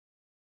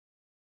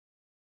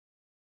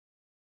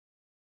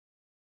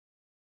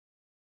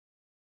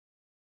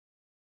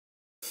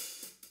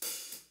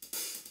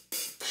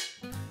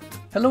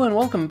Hello and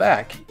welcome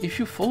back. If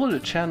you follow the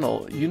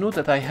channel, you know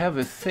that I have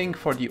a thing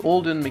for the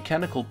olden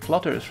mechanical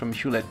plotters from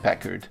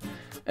Hewlett-Packard,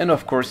 and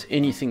of course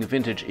anything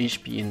vintage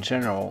HP in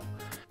general.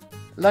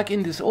 Like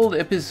in this old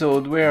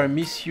episode where I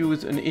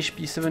misused an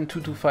HP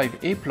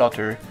 7225A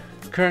plotter,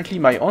 currently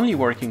my only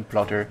working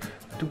plotter,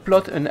 to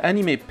plot an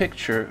anime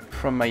picture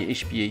from my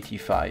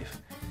HP85.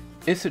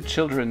 It's a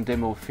children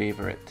demo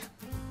favorite.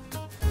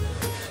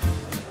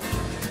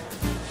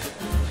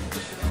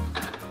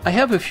 I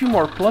have a few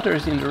more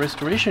plotters in the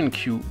restoration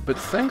queue, but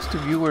thanks to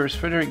viewers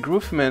Frederick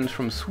Grufman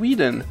from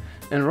Sweden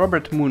and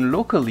Robert Moon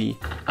locally,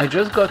 I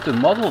just got the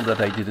model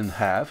that I didn't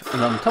have,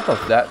 and on top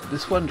of that,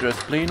 this one just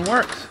plain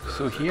works.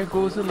 So here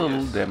goes a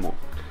little demo.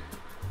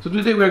 So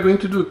today we are going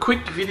to do a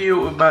quick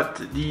video about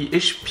the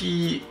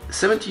HP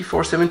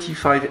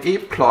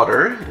 7475A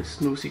plotter.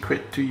 It's no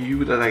secret to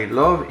you that I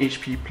love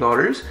HP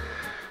plotters.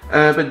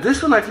 But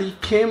this one actually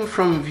came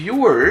from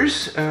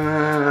viewers.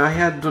 I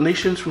had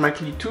donations from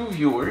actually two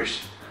viewers,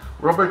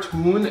 Robert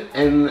Moon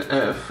and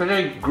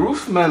Frederick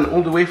Grufman,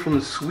 all the way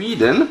from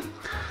Sweden.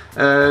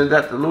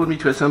 That allowed me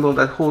to assemble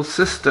that whole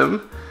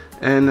system.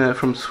 And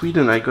from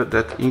Sweden I got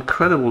that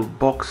incredible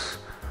box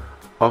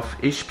of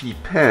HP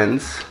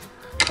pens.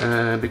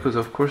 Because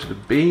of course the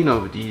bane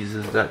of these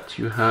is that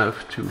you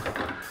have to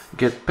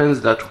get pens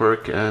that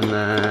work, and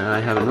I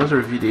have another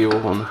video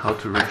on how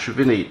to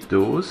rejuvenate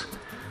those.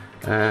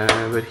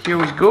 But here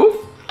we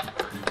go.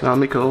 I'll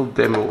make a little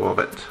demo of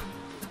it.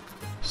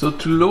 So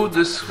to load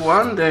this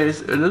one, there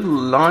is a little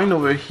line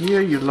over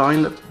here. You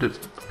line up the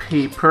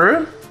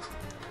paper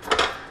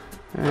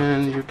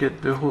and you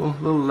get the whole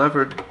little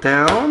lever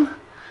down,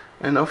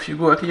 and off you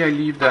go. Actually I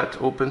leave that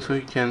open so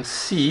you can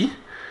see.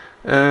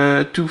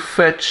 To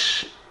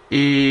fetch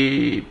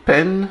a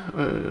pen,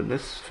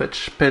 let's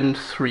fetch pen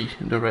 3,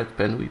 the red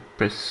pen. We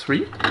press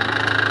 3.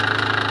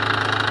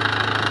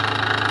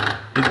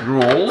 It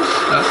rolls,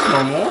 that's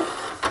normal.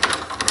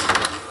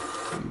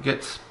 It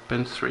gets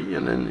pen 3,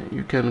 and then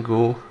you can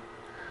go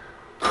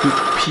to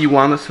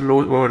P1, that's the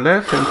lower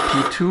left, and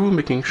P2,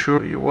 making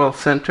sure you're well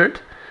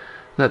centered.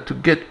 Now to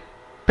get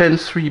pen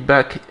 3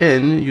 back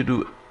in, you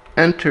do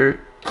enter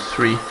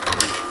 3.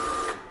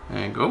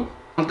 There you go.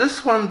 On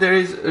this one there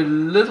is a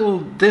little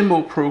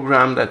demo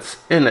program that's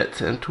in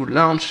it, and to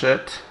launch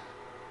it,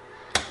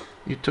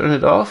 you turn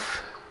it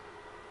off,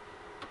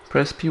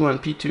 press P1,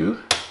 P2,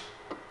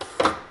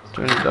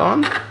 turn it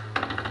on.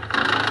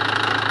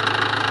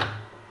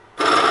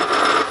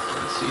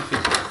 Let's see if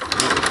it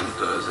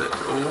does it.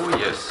 Oh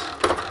yes.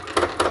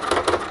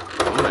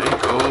 Oh, there you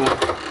go.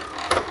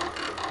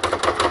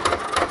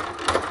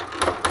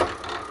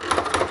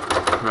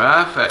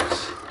 Graphics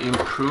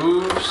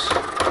improves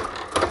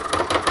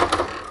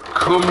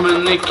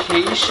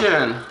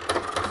communication.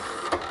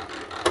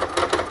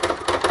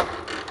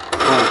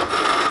 Oh,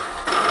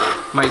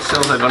 my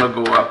cells are gonna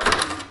go up.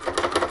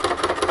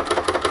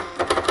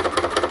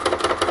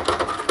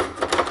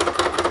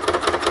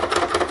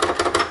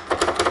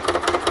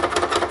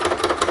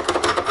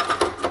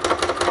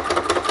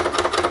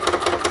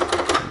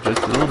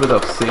 Just a little bit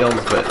of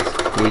sales, but it's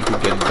going to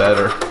get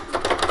better.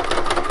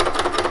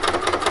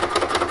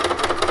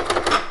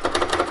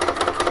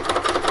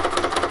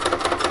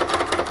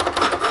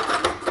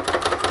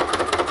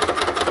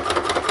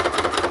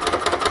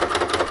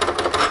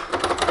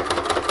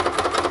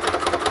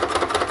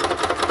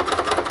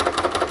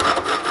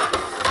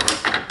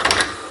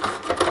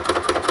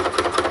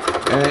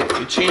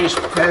 You changed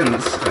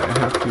pens. I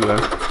have to make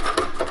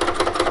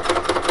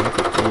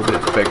it a little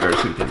bit bigger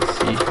so you can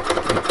see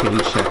the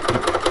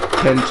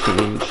pen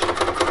change.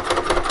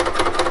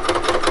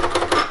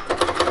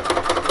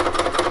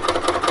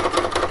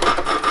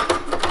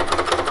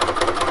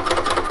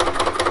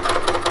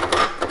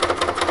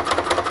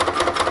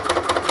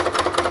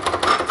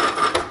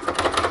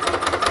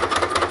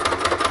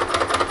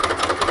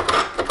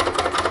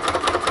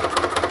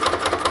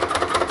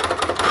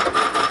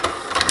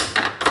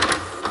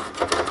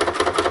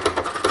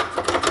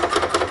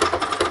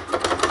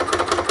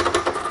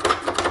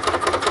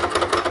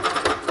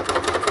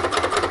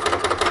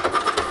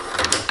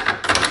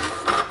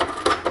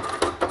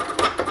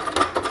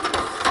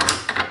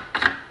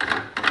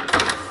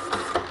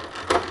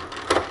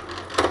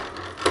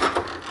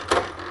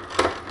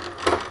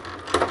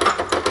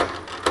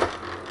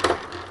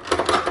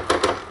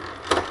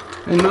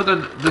 And note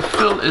that the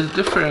fill is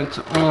different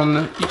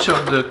on each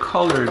of the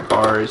colored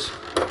bars.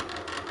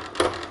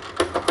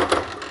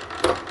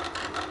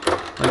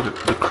 Like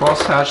the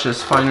crosshatch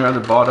is finer at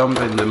the bottom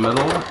than the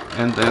middle,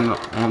 and then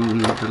on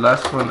the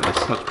last one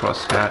it's not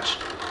crosshatched.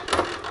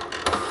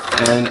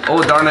 And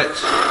oh darn it,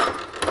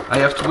 I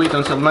have to wait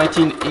until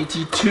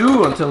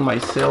 1982 until my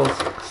sales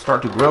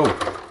start to grow.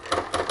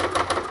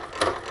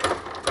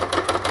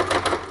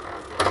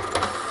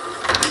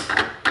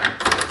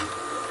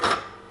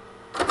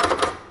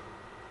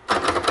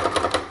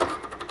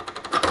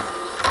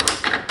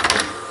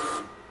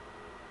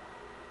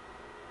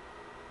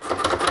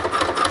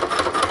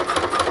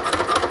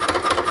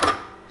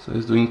 So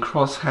he's doing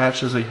cross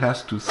hatches, so he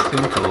has to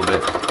think a little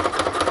bit.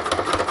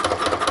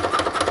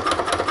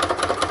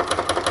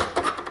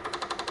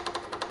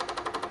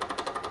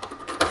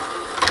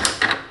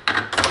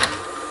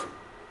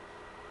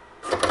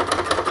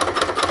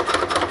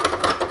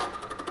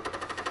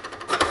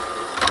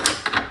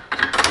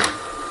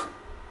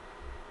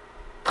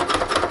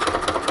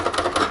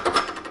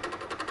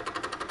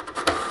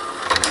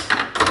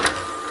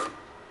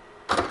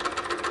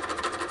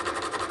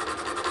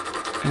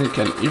 And it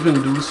can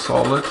even do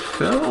solid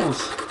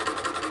fills.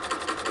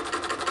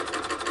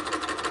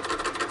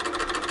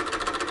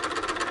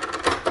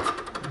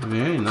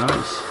 Very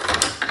nice.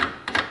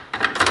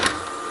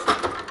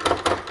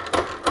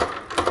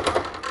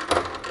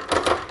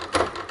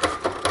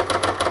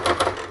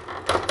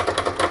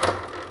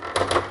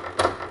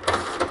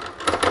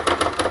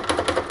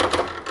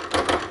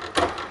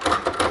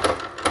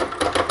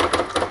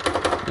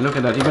 And look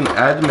at that, even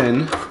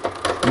admin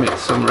made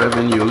some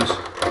revenues.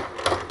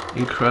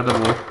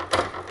 Incredible.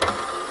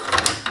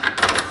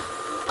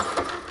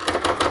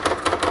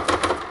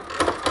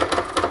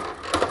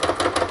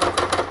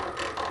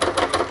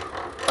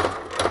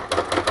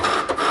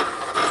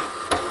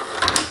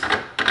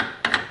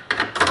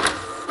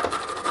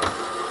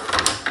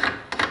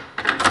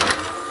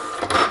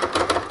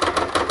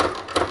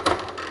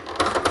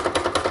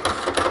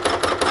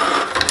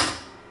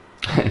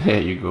 There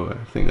you go.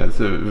 I think that's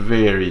a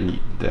very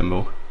neat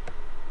demo.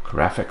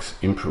 Graphics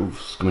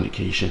improves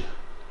communication.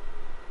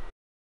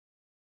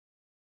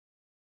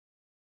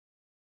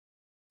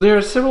 There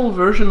are several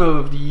versions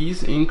of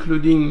these,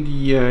 including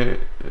the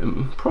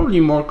probably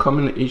more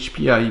common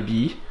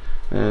HPIB,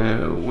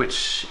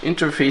 which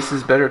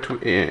interfaces better to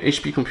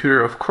HP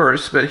computer, of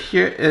course. But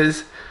here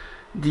is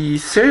the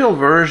serial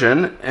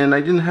version, and I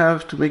didn't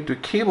have to make the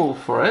cable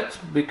for it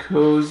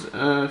because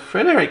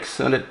Frederick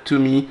sent it to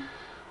me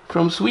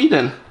from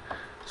Sweden.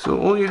 So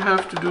all you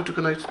have to do to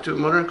connect to a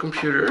modern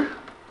computer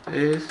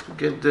is to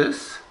get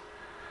this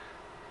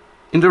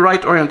in the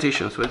right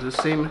orientation. So it's the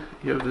same,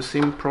 you have the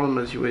same problem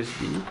as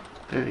USB.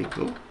 There you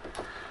go.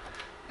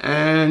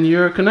 And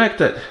you're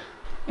connected.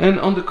 And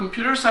on the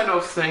computer side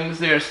of things,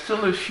 there are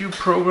still a few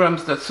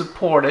programs that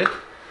support it.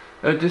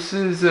 This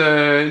is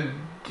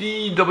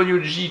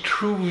DWG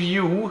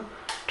TrueView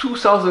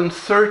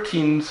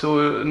 2013,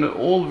 so an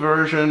old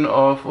version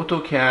of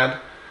AutoCAD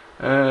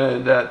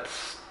that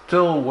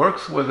still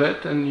works with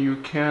it, and you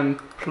can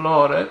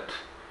plot it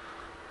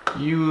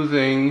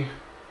using,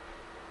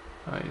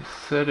 I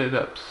set it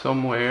up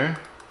somewhere,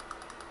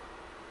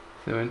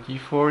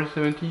 74,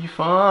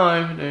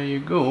 75, there you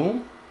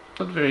go.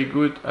 Not very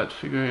good at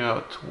figuring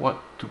out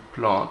what to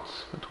plot,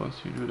 but once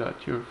you do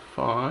that you're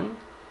fine.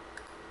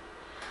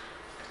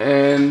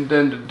 And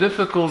then the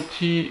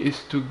difficulty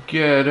is to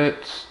get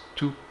it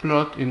to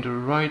plot in the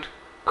right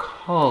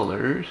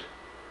colors.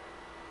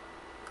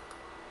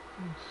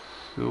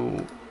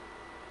 So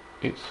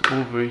it's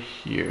over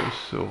here,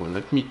 so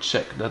let me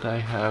check that I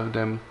have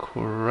them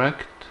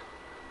correct.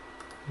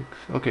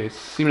 Okay, it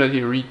seems that I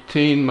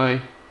retained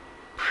my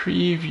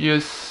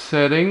previous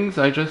settings.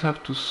 I just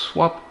have to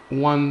swap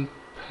one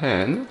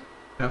pen.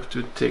 I have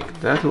to take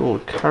that little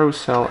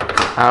carousel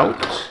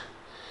out,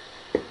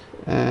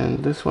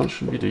 and this one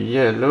should be the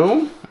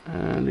yellow,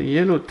 and the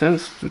yellow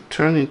tends to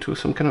turn into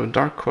some kind of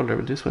dark color,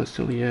 but this one's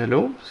still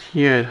yellow.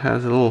 Here it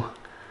has a little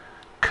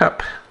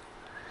cup.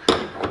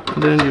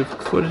 And then you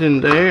put it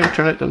in there and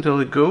turn it until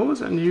it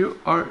goes, and you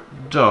are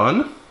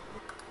done.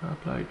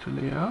 Apply to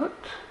layout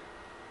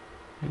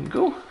and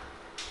go.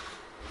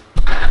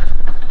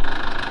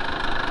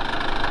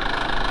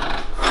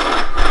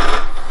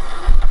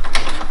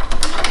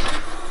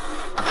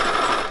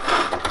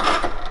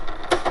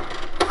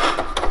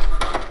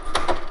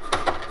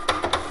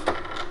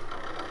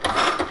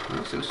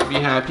 Seems to be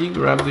happy.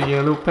 Grab the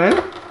yellow pen.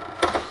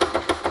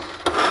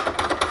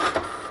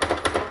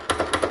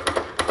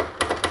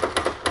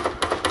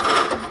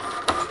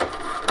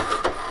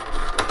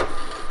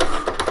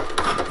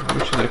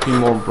 Which is actually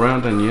more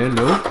brown than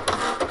yellow.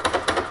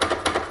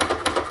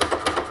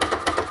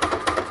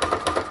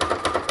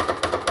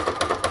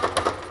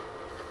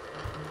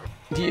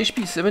 The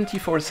HP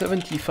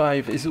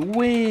 7475 is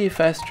way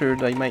faster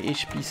than my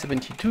HP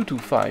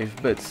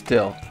 7225, but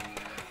still.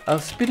 I'll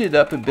speed it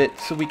up a bit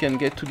so we can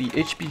get to the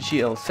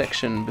HPGL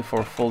section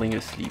before falling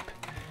asleep.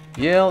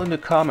 Yell in the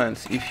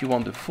comments if you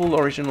want the full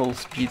original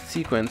speed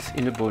sequence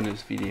in a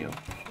bonus video.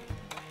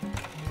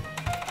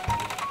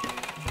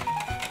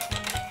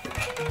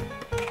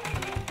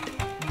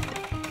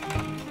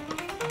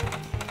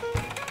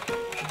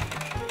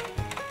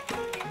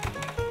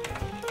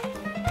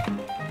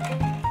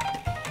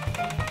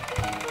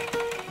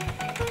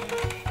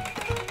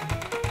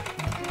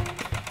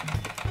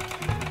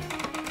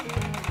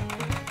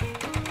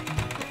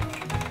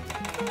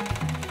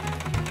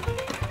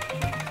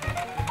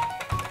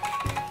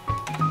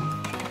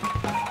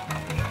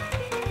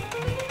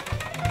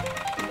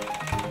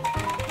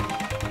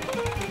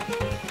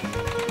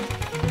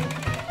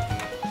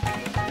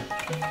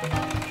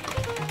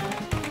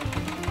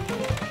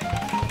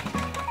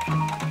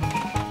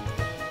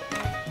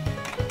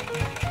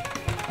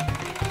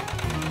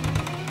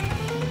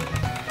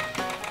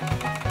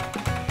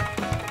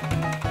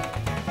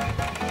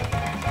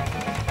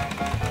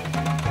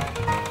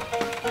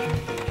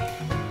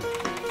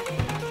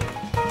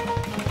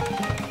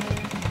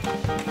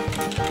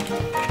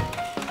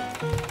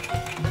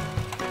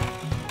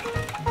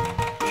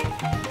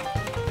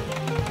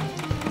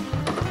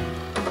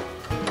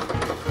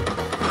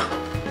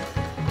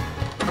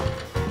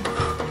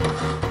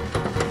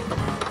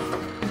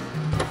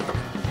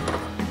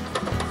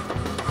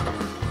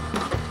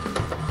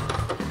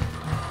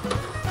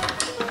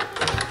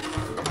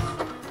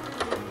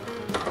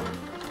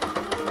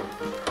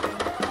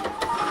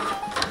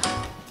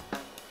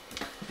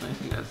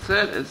 That's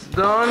it, it's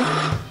done.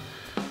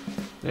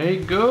 There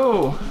you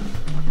go.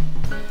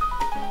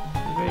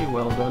 Very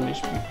well done,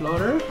 HP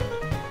plotter.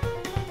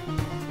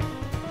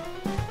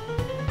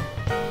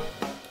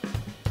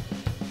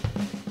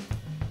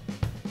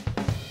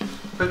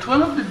 But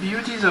one of the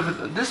beauties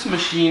of this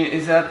machine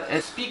is that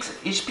it speaks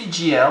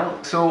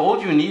HPGL, so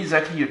all you need is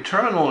actually a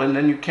terminal, and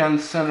then you can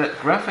send it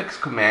graphics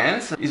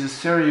commands. It's a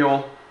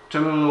serial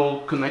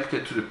terminal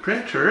connected to the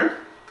printer.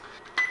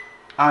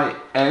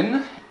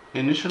 IN,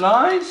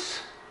 initialize.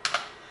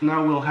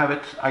 Now we'll have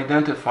it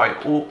identify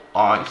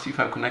OI, see if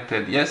I'm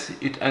connected. Yes,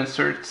 it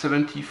answered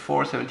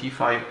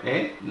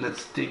 7475A.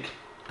 Let's take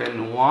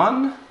pen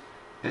 1,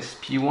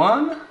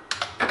 SP1.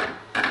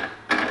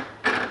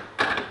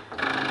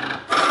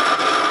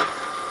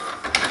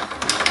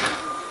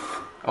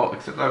 Oh,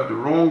 except I have the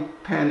wrong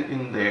pen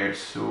in there,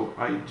 so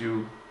I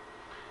do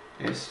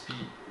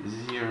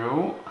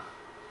SP0.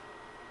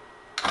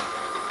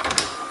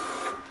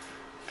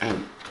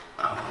 And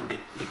I'll get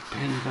the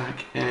pen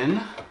back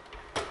in.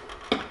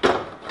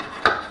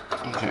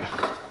 Okay.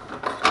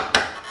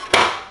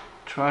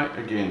 Try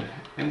again.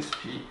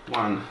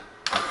 SP1.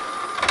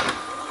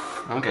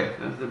 Okay,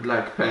 that's the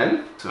black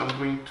pen. So I'm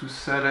going to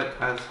set it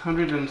as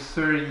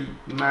 130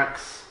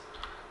 max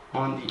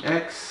on the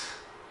X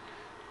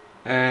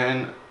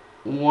and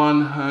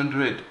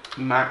 100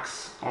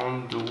 max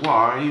on the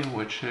Y,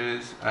 which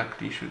is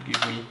actually should give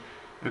me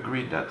a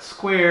grid that's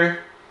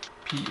square.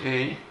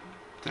 PA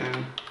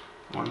 10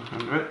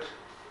 100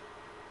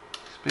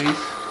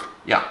 space.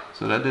 Yeah,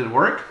 so that did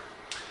work.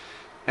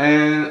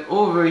 And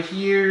over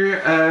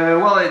here,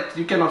 well,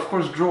 you can of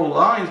course draw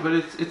lines, but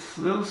it's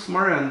a little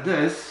smarter than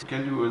this. You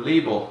can do a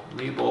label.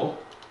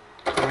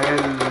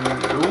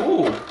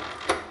 Hello.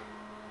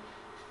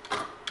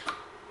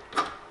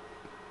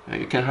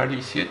 You can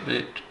hardly see it,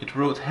 but it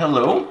wrote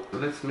hello. So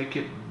let's make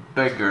it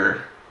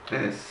bigger.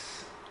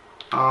 S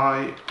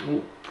I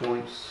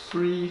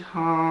 0.3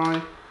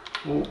 high,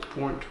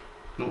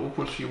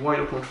 0.3 wide,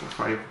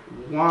 0.45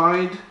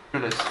 wide.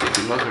 Let's take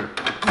another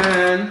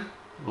pen.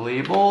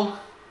 Label.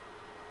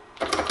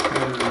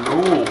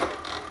 Hello.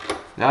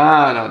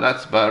 Ah, no,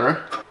 that's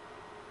better.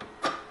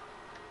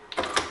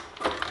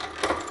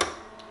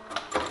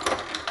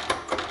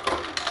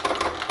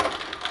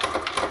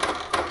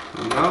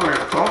 So now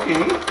we're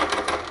talking.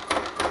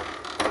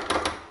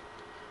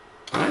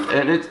 Right?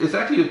 And it's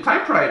actually a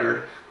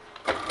typewriter.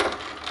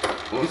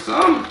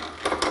 Awesome.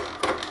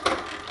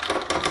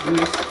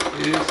 This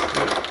is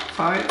a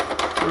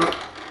typewriter.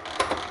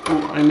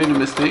 Oh, I made a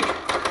mistake.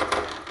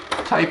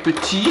 Type a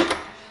T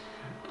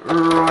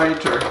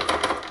writer.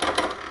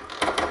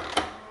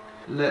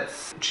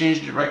 Let's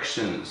change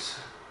directions.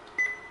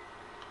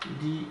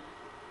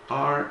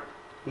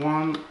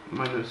 DR1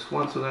 minus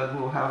 1, so that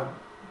will have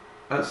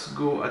us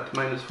go at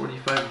minus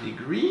 45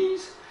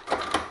 degrees.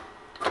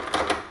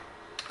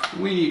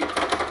 We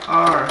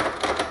are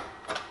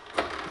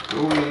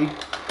going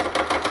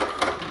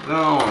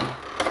down.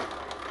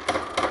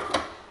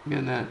 Look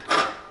at that.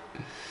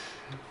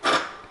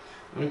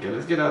 Okay,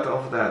 let's get out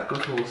of that.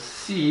 Control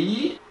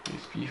C,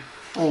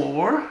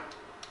 SP4.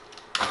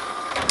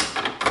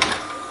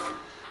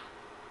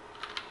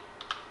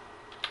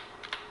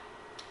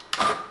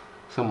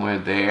 Somewhere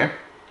there.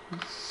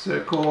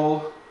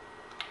 Circle,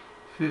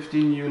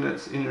 15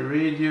 units in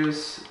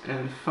radius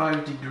and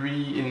 5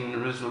 degree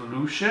in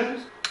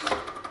resolution. There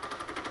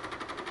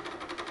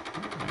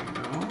we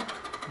go.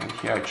 And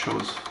here I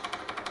chose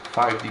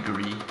 5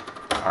 degree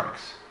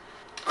arcs.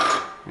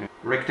 Yeah.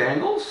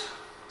 Rectangles.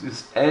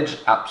 This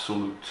edge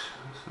absolute.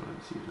 So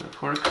let's see if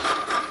that works.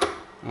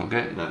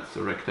 Okay, that's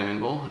a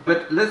rectangle.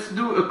 But let's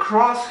do a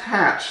cross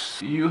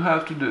hatch. You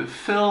have to do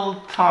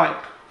fill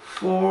type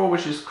 4,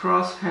 which is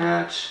cross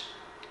hatch.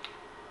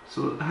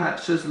 So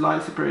hatches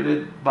line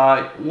separated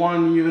by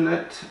 1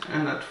 unit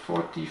and at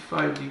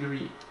 45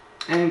 degree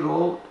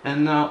angle.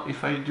 And now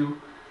if I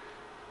do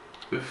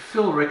a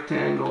fill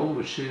rectangle,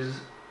 which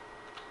is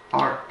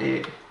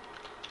RA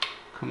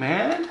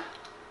command,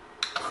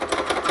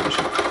 I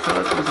should fill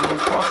it with a little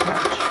cross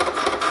hatch.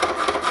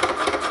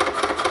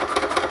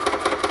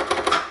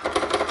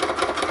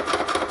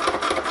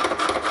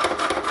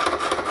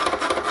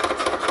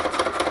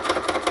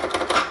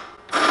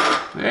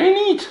 Very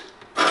neat.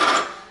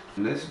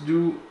 Let's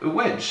do a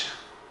wedge.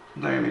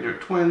 Diameter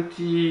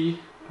 20,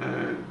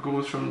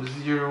 goes from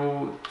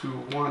 0 to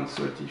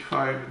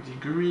 135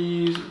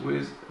 degrees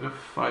with a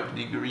 5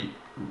 degree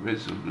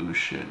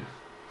resolution.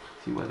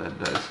 See what that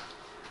does.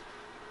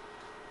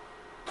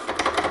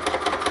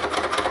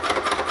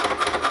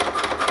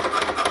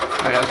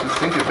 I have to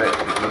think a bit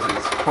because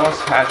it's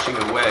cross-hatching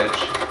a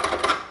wedge,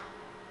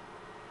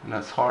 and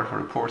that's hard for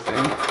the poor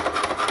thing.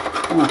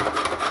 Ooh.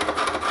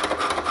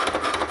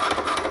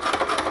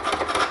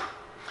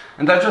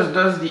 And that just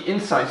does the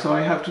inside, so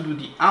I have to do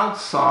the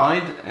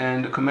outside,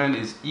 and the command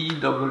is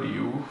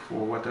EW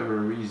for whatever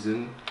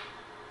reason.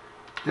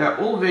 They are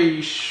all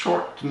very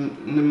short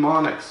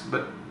mnemonics,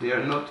 but they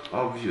are not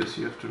obvious.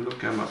 You have to look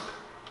them up.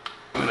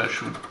 And I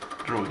should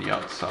draw the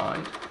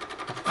outside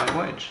of my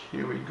wedge.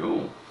 Here we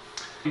go.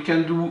 You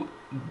can do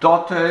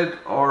dotted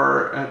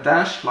or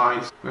dashed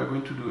lines. We're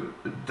going to do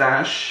a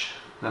dash,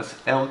 that's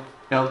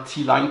LT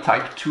line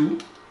type 2.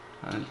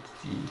 LT.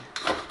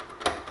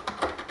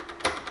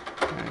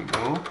 There you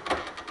go.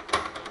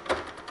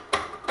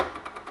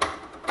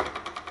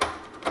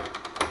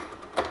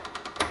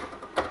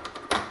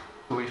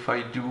 So if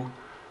I do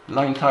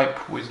line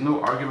type with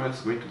no arguments,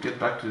 it's going to get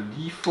back to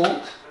the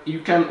default. You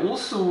can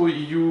also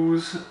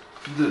use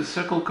the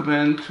circle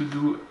command to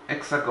do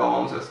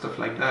hexagons and stuff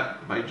like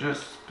that by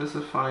just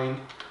specifying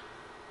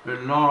a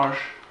large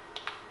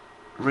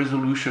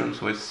resolution,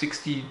 so it's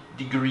 60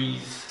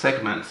 degrees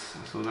segments,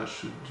 so that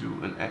should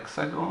do an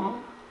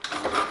hexagon.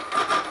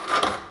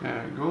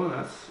 There we go,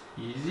 that's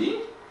easy.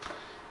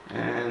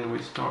 And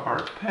we start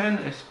our pen,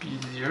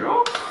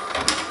 SP0,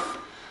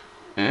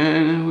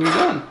 and we're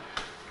done.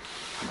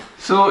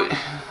 So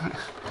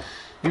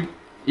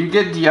you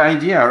get the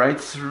idea, right?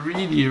 It's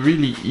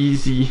really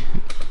easy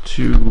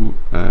to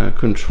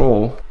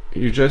control.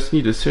 You just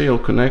need a serial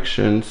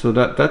connection, so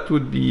that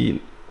would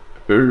be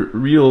a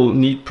real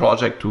neat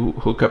project to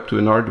hook up to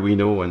an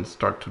Arduino and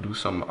start to do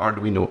some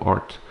Arduino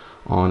art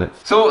on it.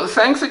 So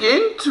thanks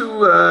again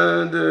to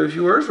the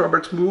viewers,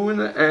 Robert Moon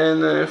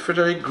and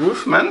Frederick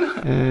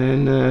Groofman,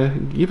 and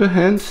give a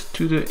hand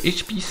to the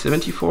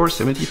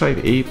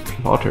HP7475A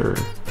plotter.